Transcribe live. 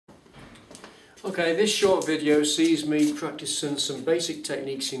Okay, this short video sees me practicing some basic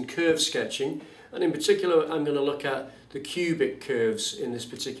techniques in curve sketching, and in particular I'm going to look at the cubic curves in this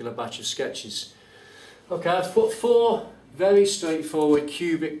particular batch of sketches. Okay, I've put four very straightforward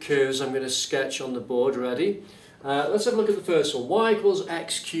cubic curves I'm going to sketch on the board ready. Let's have a look at the first one. Y equals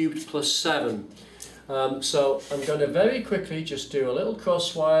x cubed plus 7. So I'm going to very quickly just do a little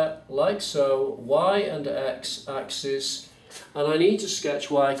crosswire like so, y and x axis, and I need to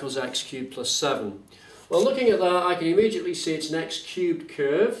sketch y equals x cubed plus 7. Well, looking at that, I can immediately see it's an x cubed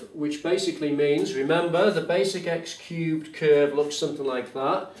curve, which basically means, remember, the basic x cubed curve looks something like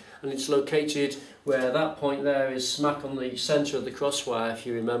that, and it's located where that point there is smack on the centre of the crosswire, if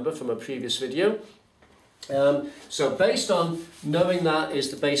you remember from a previous video. So based on knowing that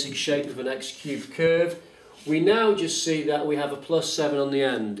is the basic shape of an x cubed curve, we now just see that we have a plus 7 on the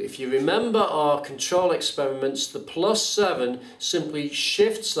end. If you remember our control experiments, the plus 7 simply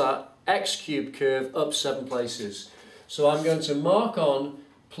shifts that x cubed curve up 7 places. So I'm going to mark on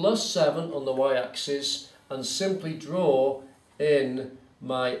plus 7 on the y-axis and simply draw in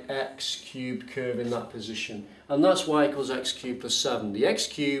my x cubed curve in that position. And that's y equals x cubed plus 7. The x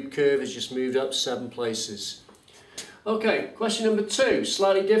cubed curve has just moved up 7 places. Okay, question number 2,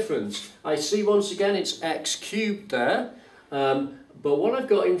 slightly different. I see once again it's x cubed there, but what I've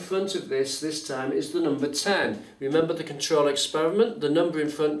got in front of this time is the number 10. Remember the control experiment? The number in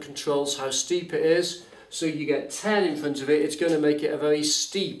front controls how steep it is, so you get 10 in front of it, it's going to make it a very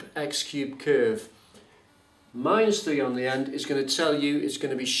steep x cubed curve. Minus 3 on the end is going to tell you it's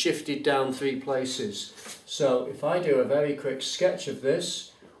going to be shifted down 3 places. So if I do a very quick sketch of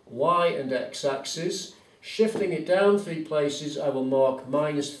this, y and x axis, shifting it down 3 places, I will mark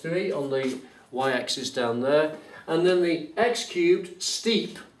minus 3 on the y-axis down there, and then the x cubed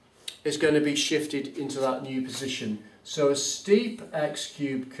steep is going to be shifted into that new position. So a steep x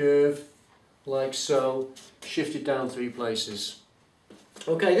cubed curve, like so, shifted down 3 places.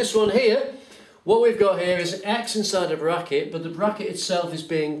 Okay, this one here, what we've got here is x inside a bracket, but the bracket itself is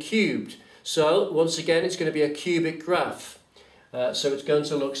being cubed. So once again, it's going to be a cubic graph. So it's going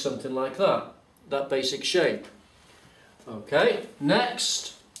to look something like that basic shape. Okay,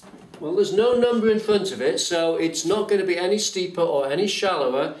 next, well, there's no number in front of it, so it's not going to be any steeper or any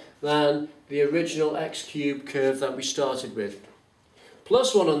shallower than the original x cubed curve that we started with.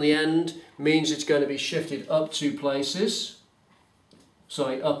 Plus 1 on the end means it's going to be shifted up 2 places.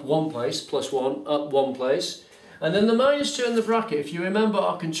 Sorry, up 1 place, plus 1, up 1 place. And then the minus 2 in the bracket, if you remember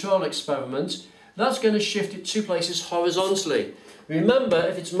our control experiment, that's going to shift it 2 places horizontally. Remember,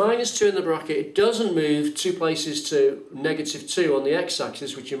 if it's minus 2 in the bracket, it doesn't move 2 places to negative 2 on the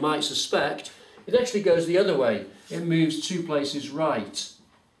x-axis, which you might suspect. It actually goes the other way. It moves 2 places right.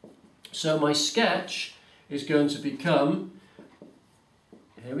 So my sketch is going to become,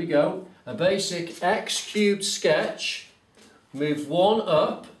 here we go, a basic x cubed sketch. Move 1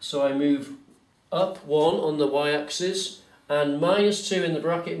 up, so I move up 1 on the y-axis, and minus 2 in the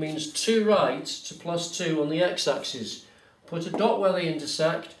bracket means 2 right to plus 2 on the x-axis. Put a dot where they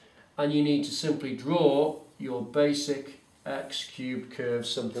intersect, and you need to simply draw your basic x cubed curve,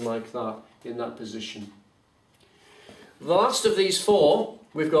 something like that, in that position. The last of these four,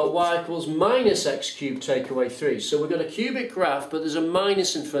 we've got y equals minus x cubed take away 3. So we've got a cubic graph, but there's a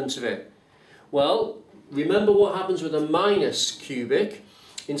minus in front of it. Well, remember what happens with a minus cubic.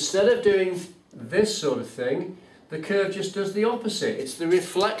 Instead of doing this sort of thing, the curve just does the opposite. It's the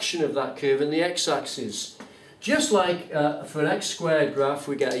reflection of that curve in the x-axis. Just like for an x squared graph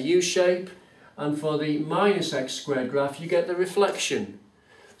we get a U shape, and for the minus x squared graph you get the reflection.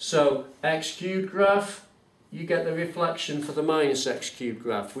 So x cubed graph, you get the reflection for the minus x cubed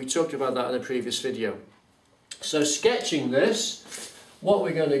graph. We talked about that in a previous video. So sketching this, what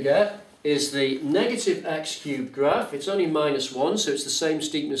we're going to get is the negative x cubed graph. It's only minus 1, so it's the same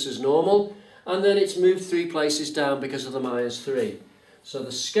steepness as normal, and then it's moved 3 places down because of the minus 3. So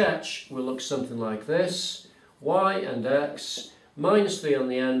the sketch will look something like this. Y and x, minus 3 on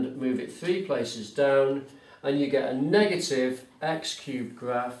the end, move it 3 places down, and you get a negative x cubed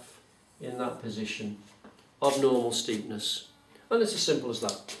graph in that position of normal steepness. And it's as simple as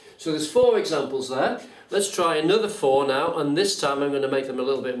that. So there's 4 examples there. Let's try another 4 now, and this time I'm going to make them a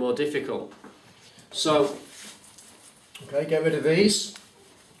little bit more difficult. So, okay, get rid of these.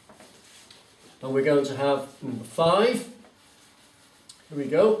 And we're going to have number 5. Here we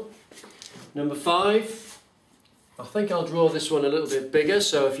go. Number 5. I think I'll draw this one a little bit bigger,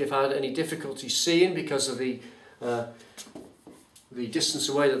 so if you've had any difficulty seeing because of the distance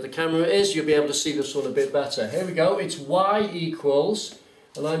away that the camera is, you'll be able to see this one a bit better. Here we go. It's y equals,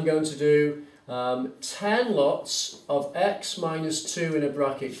 and I'm going to do 10 lots of x minus 2 in a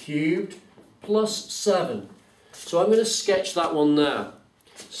bracket cubed plus 7. So I'm going to sketch that one now.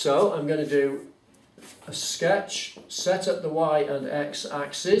 So I'm going to do a sketch, set up the y and x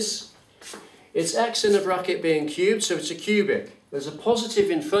axis. It's x in a bracket being cubed, so it's a cubic. There's a positive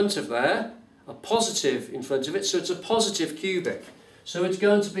in front of there, a positive in front of it, so it's a positive cubic. So it's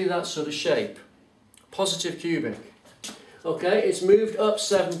going to be that sort of shape. Positive cubic. Okay, it's moved up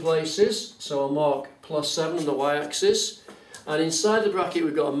 7 places, so I'll mark plus 7 on the y-axis. And inside the bracket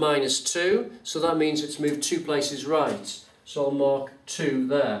we've got a minus 2, so that means it's moved 2 places right. So I'll mark 2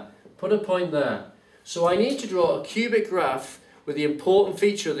 there. Put a point there. So I need to draw a cubic graph with the important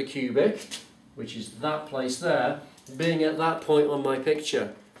feature of the cubic, which is that place there, being at that point on my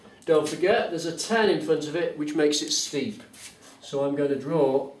picture. Don't forget there's a 10 in front of it, which makes it steep. So I'm going to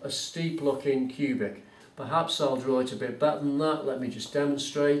draw a steep looking cubic. Perhaps I'll draw it a bit better than that. Let me just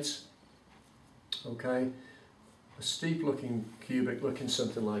demonstrate. Okay, a steep looking cubic looking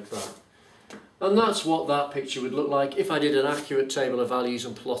something like that. And that's what that picture would look like if I did an accurate table of values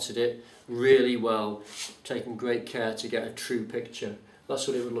and plotted it really well, taking great care to get a true picture. That's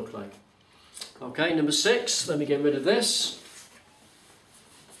what it would look like. Okay, number 6, let me get rid of this.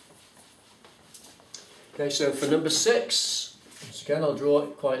 Okay, so for number 6, once again I'll draw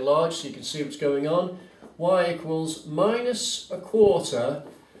it quite large so you can see what's going on. Y equals minus a quarter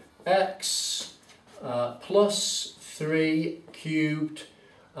x plus 3 cubed,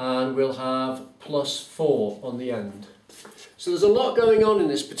 and we'll have plus 4 on the end. So there's a lot going on in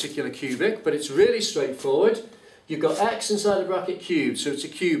this particular cubic, but it's really straightforward. You've got x inside the bracket cubed, so it's a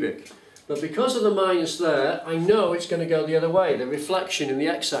cubic. But because of the minus there, I know it's going to go the other way. The reflection in the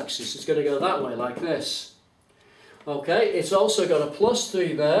x-axis is going to go that way, like this. Okay, it's also got a plus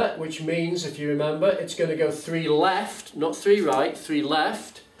 3 there, which means, if you remember, it's going to go 3 left, not 3 right, 3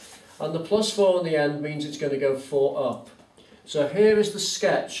 left. And the plus 4 on the end means it's going to go 4 up. So here is the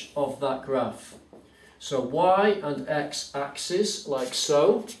sketch of that graph. So y and x axis, like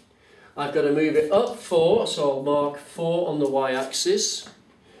so. I've got to move it up 4, so I'll mark 4 on the y-axis.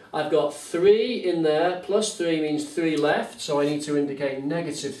 I've got 3 in there, plus 3 means 3 left, so I need to indicate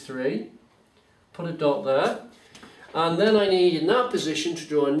negative 3. Put a dot there. And then I need, in that position, to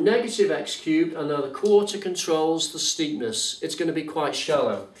draw a negative x cubed, and now the quarter controls the steepness. It's going to be quite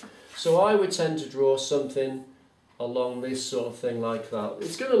shallow. So I would tend to draw something along this sort of thing like that.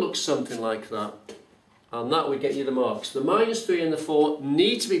 It's going to look something like that. And that would get you the marks. The minus 3 and the 4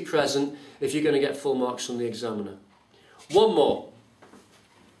 need to be present if you're going to get full marks from the examiner. One more.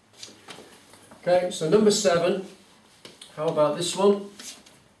 Okay, so number 7. How about this one?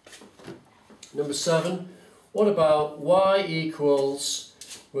 Number 7. What about y equals,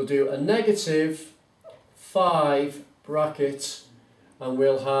 we'll do a negative 5 bracket, and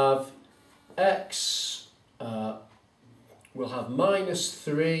we'll have x, we'll have minus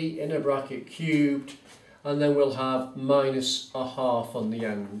 3 in a bracket cubed, and then we'll have minus a half on the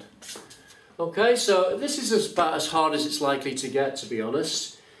end. Okay, so this is about as hard as it's likely to get, to be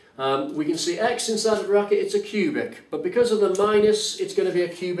honest. We can see x inside the bracket, it's a cubic, but because of the minus, it's going to be a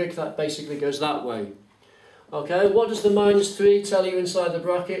cubic that basically goes that way. Okay, what does the minus 3 tell you inside the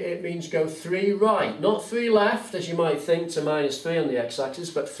bracket? It means go 3 right, not 3 left, as you might think, to minus 3 on the x-axis,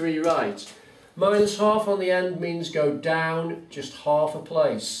 but 3 right. Minus half on the end means go down just half a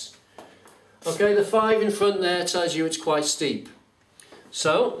place. Okay, the 5 in front there tells you it's quite steep.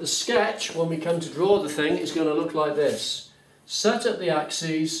 So, the sketch, when we come to draw the thing, is going to look like this. Set up the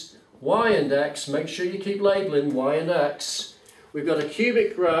axes, y and x, make sure you keep labelling y and x. We've got a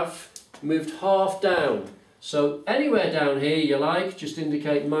cubic graph moved half down. So anywhere down here you like, just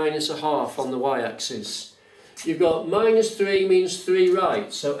indicate minus a half on the y-axis. You've got minus 3 means 3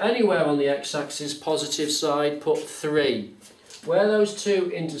 right, so anywhere on the x-axis, positive side, put 3. Where those two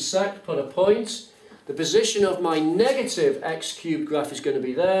intersect, put a point. The position of my negative x cubed graph is going to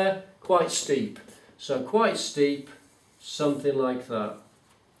be there, quite steep. So quite steep, something like that.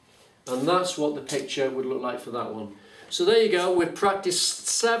 And that's what the picture would look like for that one. So there you go, we've practiced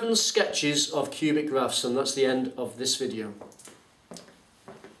 7 sketches of cubic graphs, and that's the end of this video.